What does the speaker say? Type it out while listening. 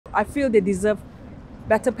I feel they deserve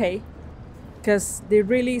better pay because they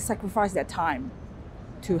really sacrifice their time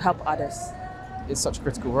to help others. It's such a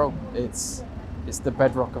critical role. It's the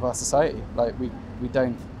bedrock of our society. Like we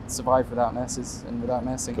don't survive without nurses and without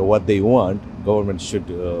nursing. What they want, government should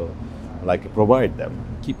provide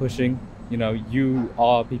them. Keep pushing. You know, you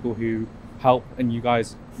are people who help, and you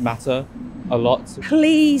guys matter a lot.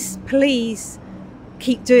 Please, please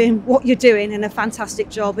keep doing what you're doing, and a fantastic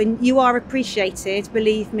job, and you are appreciated.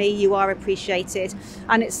 Believe me, you are appreciated,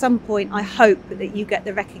 and at some point I hope that you get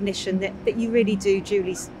the recognition that you really do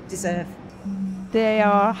duly deserve. They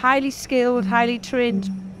are highly skilled, highly trained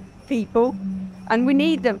people, and we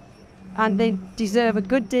need them, and they deserve a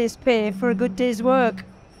good day's pay for a good day's work.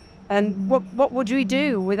 And what would we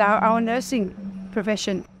do without our nursing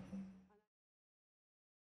profession?